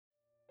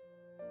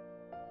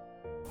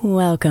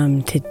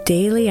Welcome to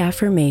Daily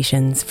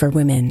Affirmations for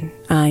Women.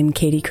 I'm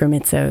Katie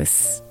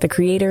Kremitzos, the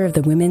creator of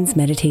the Women's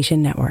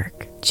Meditation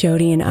Network.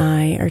 Jody and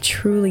I are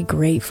truly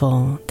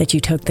grateful that you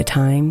took the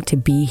time to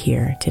be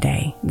here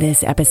today.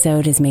 This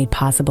episode is made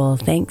possible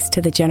thanks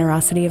to the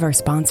generosity of our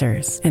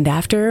sponsors. And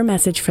after a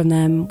message from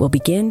them, we'll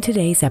begin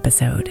today's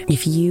episode.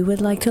 If you would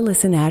like to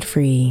listen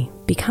ad-free,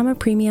 become a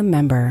premium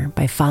member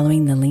by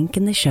following the link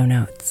in the show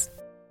notes.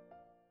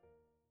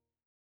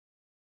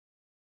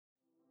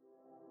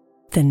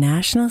 The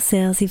national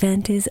sales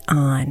event is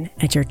on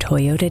at your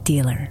Toyota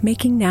dealer,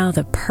 making now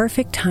the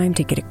perfect time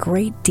to get a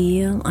great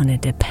deal on a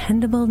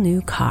dependable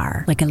new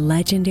car, like a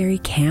legendary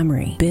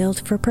Camry,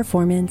 built for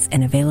performance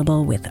and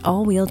available with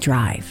all-wheel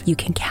drive. You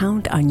can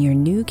count on your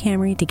new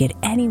Camry to get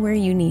anywhere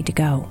you need to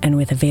go. And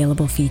with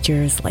available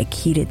features like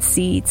heated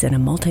seats and a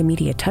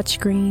multimedia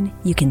touchscreen,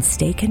 you can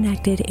stay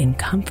connected in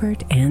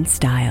comfort and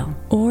style.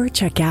 Or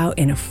check out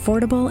an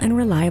affordable and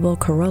reliable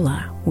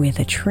Corolla with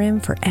a trim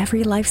for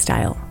every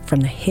lifestyle,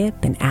 from the hip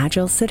and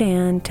agile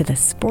sedan to the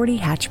sporty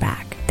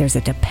hatchback. There's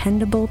a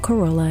dependable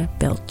Corolla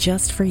built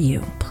just for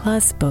you.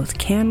 Plus, both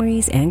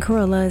Camrys and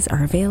Corollas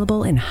are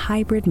available in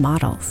hybrid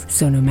models.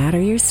 So no matter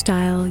your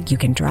style, you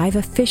can drive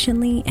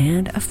efficiently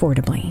and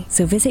affordably.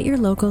 So visit your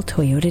local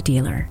Toyota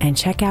dealer and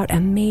check out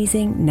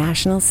amazing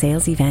national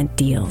sales event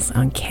deals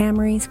on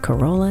Camrys,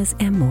 Corollas,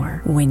 and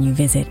more when you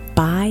visit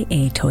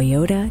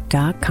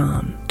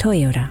buyatoyota.com.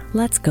 Toyota,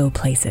 let's go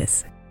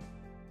places.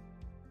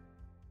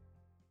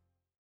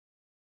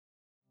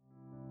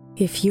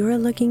 If you're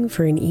looking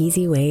for an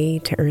easy way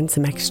to earn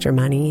some extra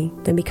money,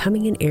 then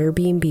becoming an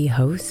Airbnb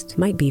host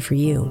might be for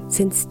you.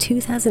 Since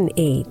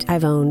 2008,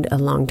 I've owned a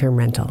long-term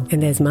rental.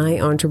 And as my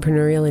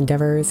entrepreneurial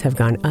endeavors have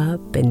gone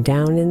up and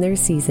down in their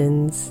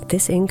seasons,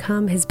 this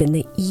income has been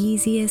the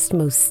easiest,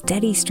 most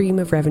steady stream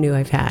of revenue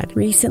I've had.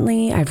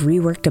 Recently, I've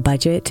reworked a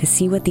budget to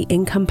see what the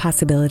income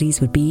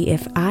possibilities would be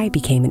if I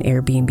became an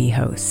Airbnb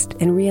host,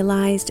 and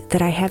realized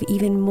that I have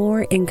even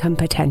more income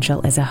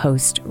potential as a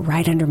host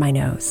right under my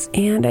nose.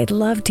 And I'd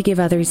love to give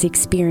others the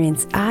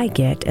experience I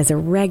get as a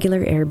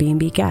regular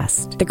Airbnb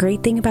guest. The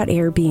great thing about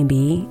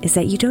Airbnb is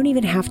that you don't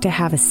even have to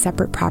have a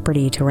separate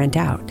property to rent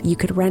out. You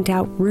could rent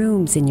out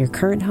rooms in your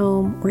current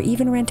home, or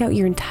even rent out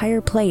your entire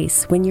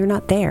place when you're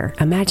not there.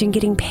 Imagine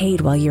getting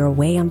paid while you're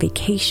away on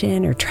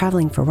vacation or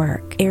traveling for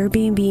work.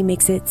 Airbnb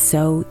makes it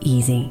so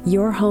easy.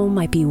 Your home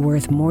might be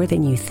worth more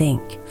than you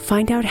think.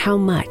 Find out how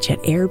much at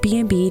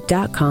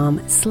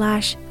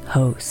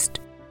airbnb.com/host.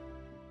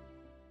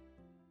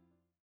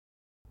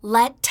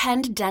 Let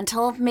Tend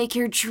Dental make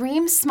your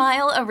dream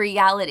smile a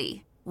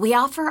reality. We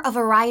offer a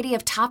variety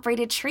of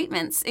top-rated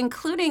treatments,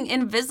 including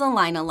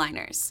Invisalign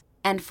aligners.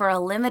 And for a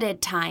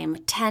limited time,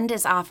 Tend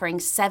is offering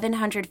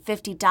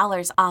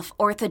 $750 off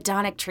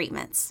orthodontic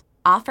treatments.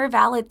 Offer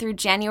valid through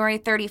January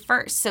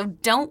 31st, so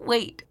don't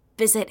wait.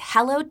 Visit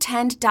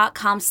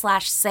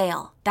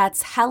hellotend.com/sale.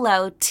 That's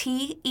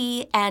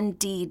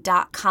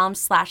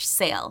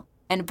hellotend.com/sale.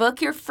 And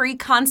book your free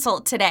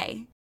consult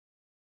today.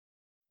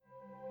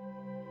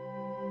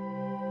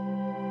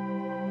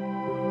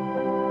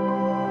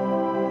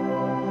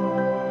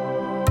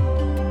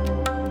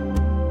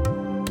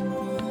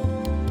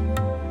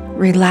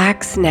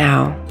 Relax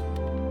now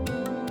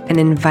and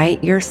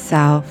invite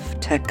yourself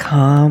to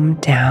calm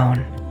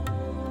down.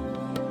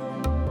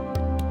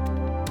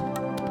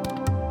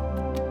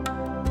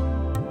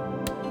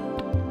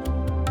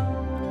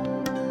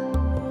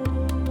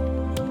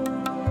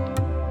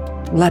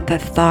 Let the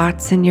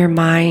thoughts in your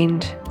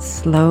mind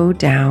slow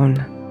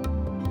down.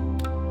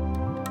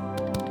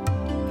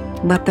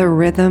 Let the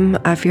rhythm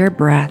of your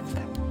breath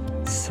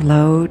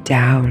slow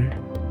down.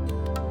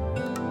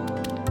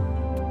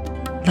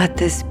 Let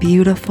this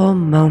beautiful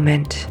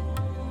moment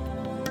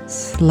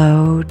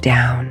slow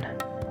down.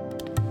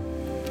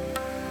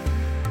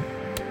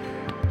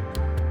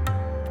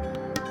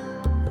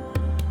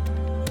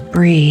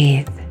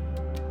 Breathe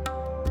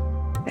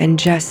and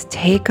just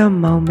take a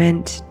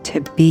moment to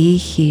be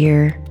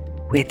here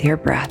with your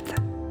breath.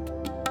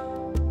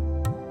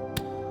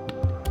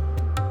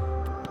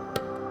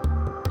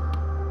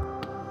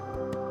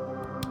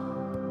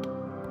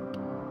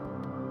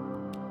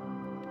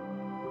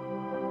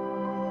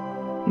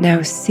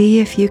 Now see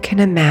if you can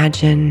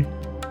imagine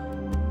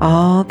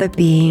all the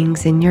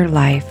beings in your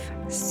life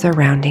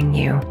surrounding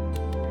you.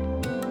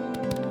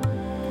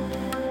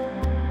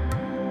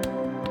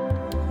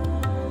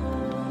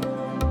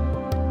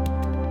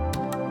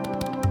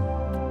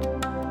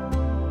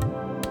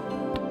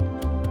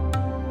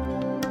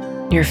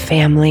 Your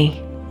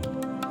family,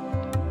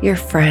 your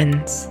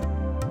friends,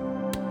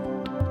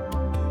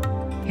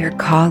 your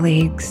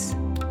colleagues,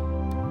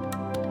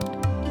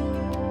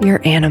 your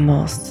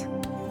animals,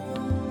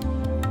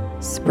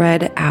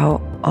 spread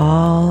out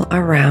all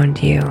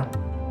around you.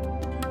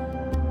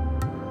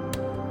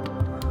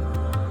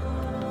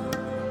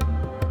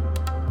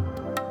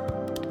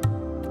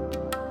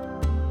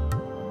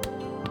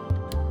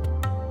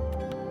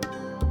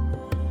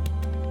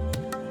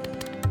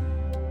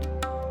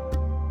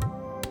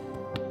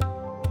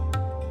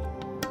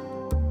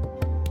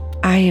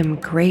 I am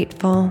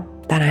grateful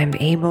that I'm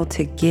able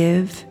to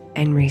give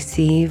and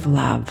receive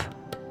love.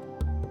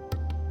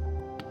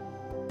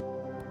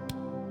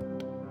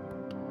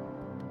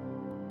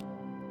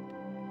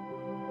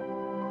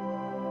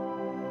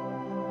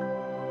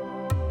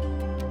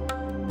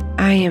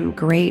 I am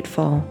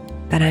grateful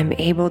that I'm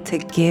able to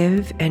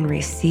give and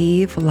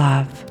receive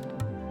love.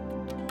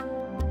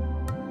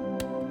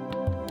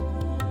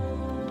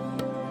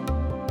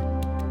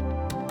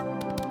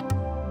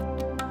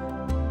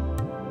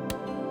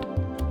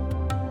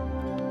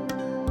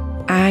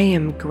 I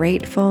am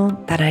grateful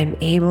that I'm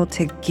able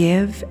to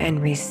give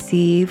and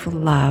receive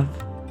love.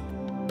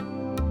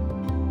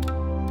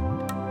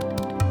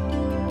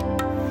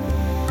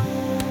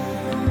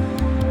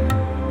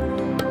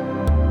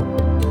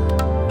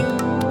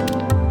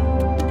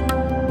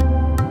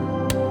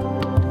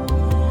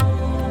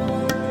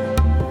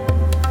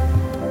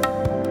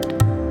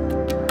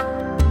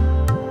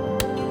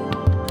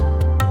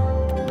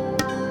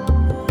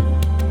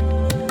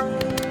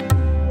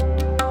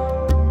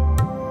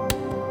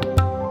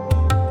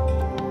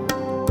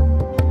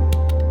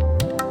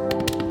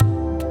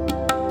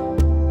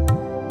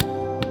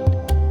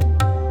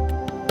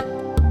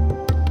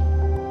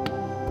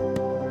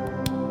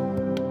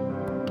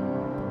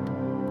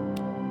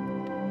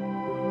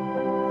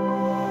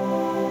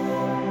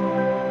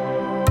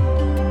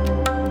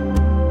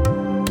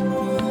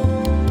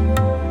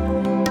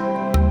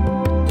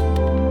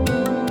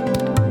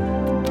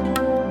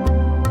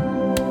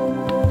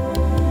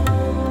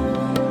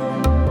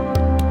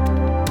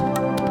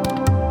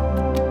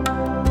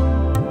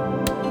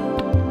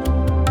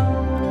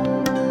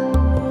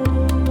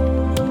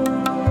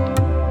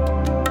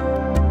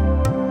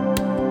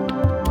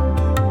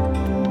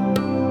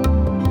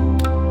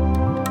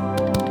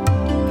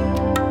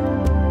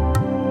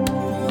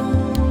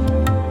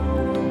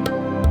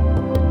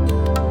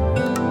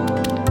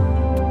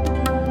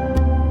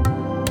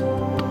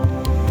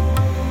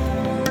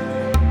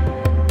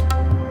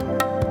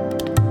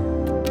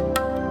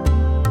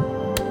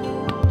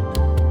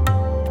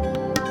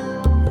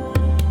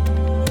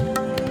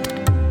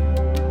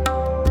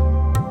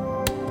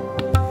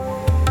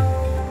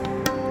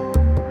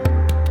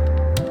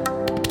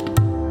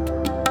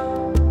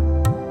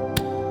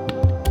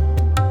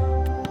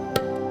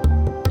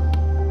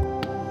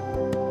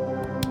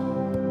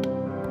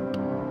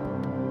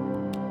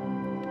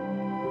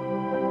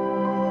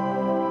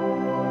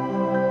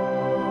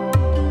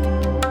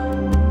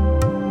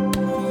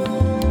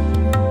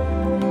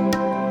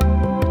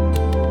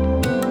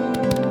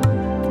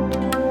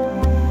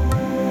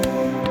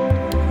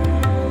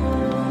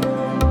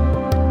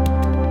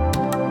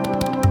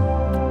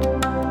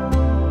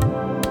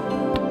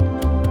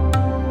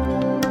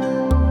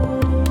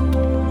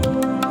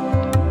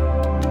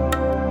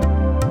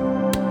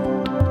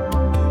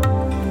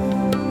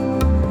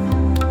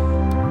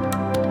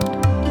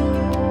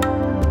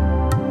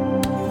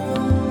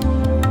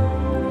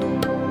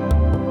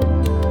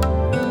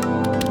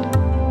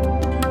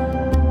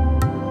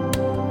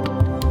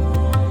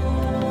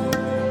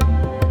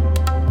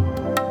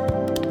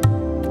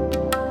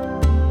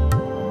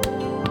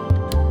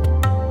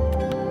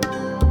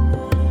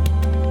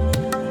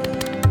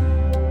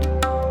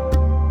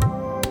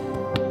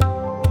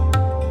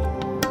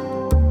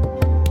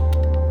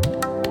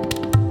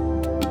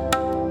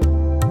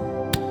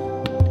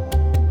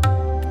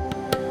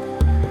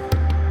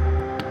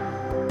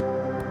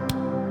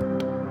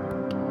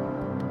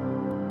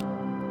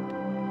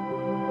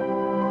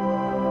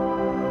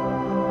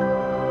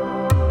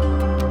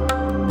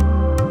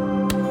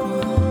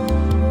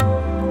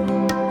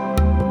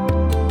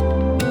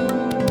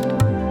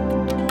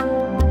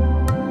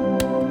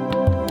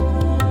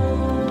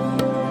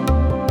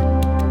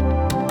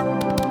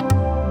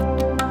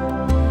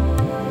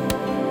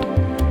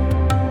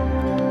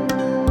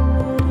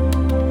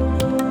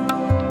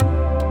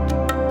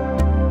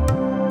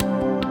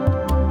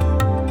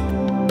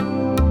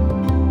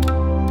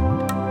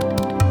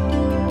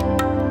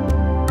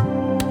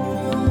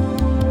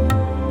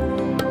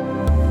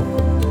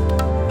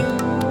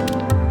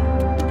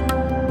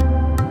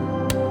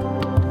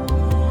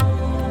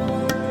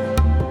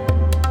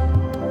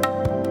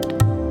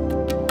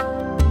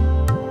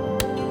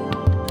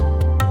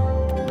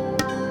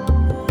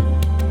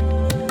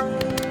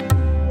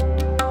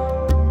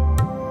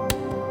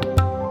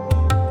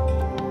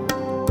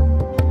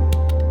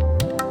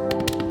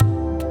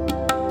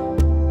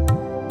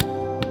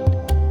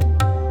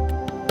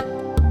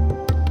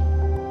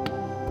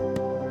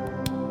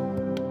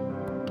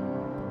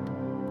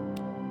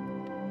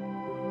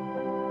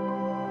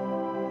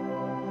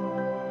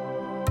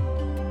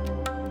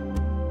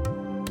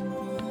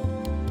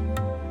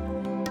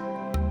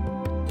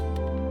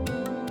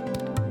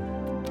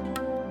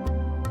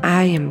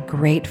 I am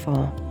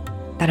grateful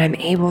that I'm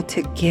able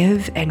to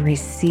give and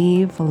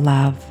receive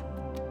love.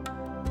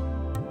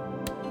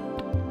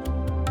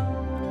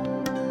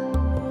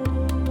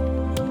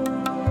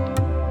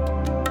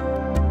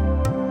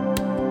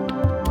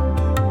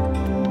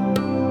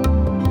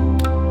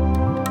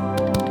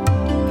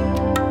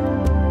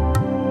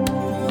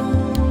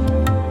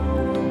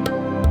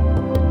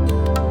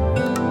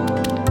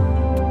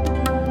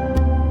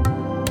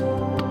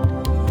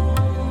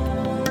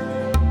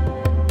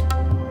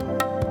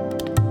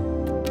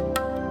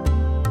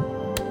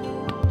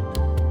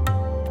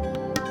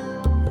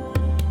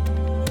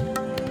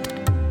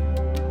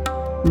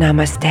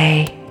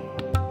 Namaste.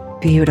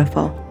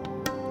 Beautiful.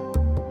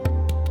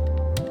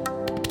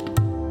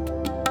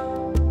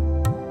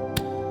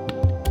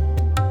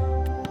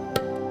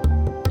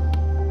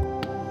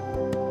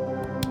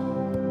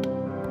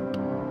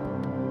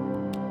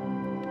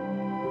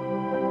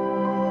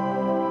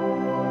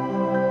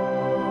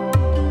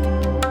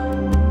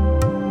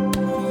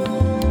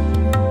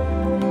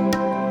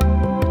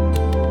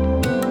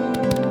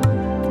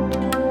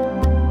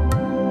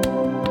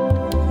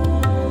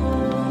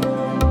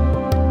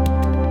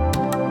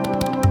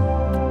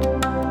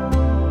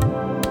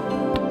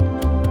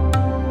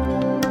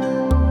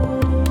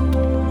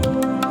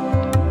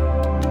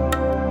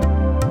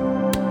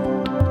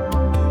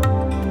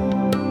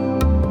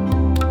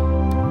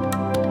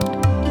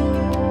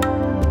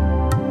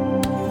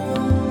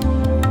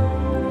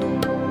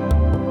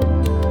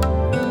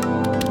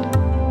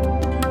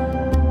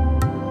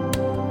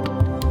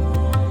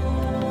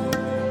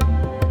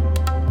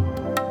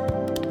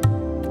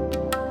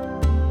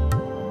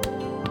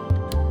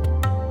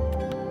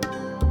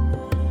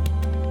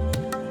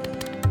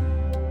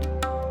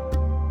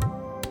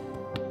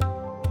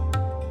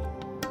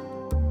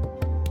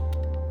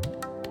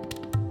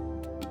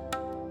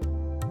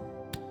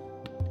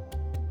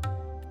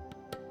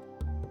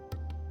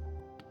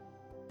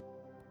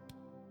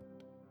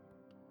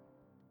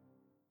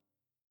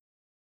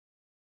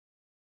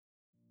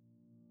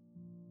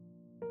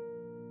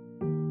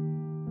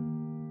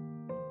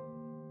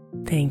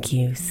 Thank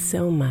you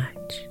so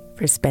much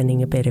for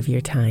spending a bit of your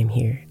time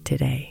here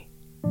today.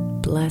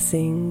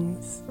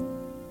 Blessings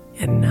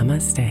and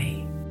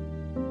namaste.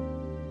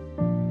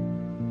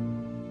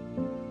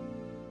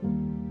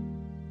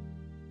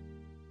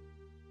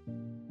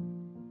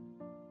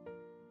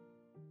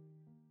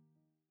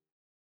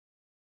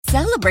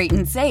 Celebrate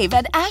and save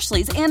at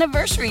Ashley's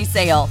Anniversary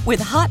Sale. With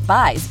Hot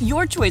Buys,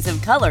 your choice of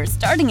colors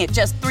starting at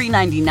just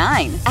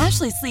 $3.99.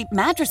 Ashley Sleep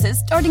mattresses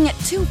starting at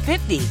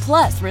 $2.50.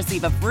 Plus,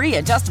 receive a free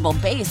adjustable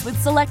base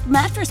with select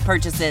mattress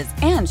purchases.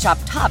 And shop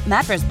top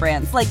mattress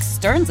brands like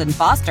Stearns &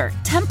 Foster,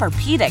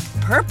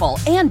 Tempur-Pedic, Purple,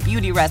 and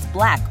Beautyrest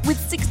Black with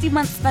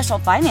 60-month special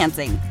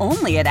financing.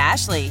 Only at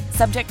Ashley.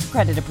 Subject to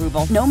credit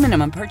approval. No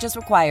minimum purchase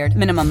required.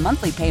 Minimum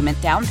monthly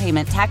payment, down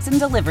payment, tax, and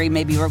delivery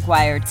may be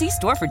required. See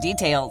store for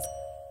details.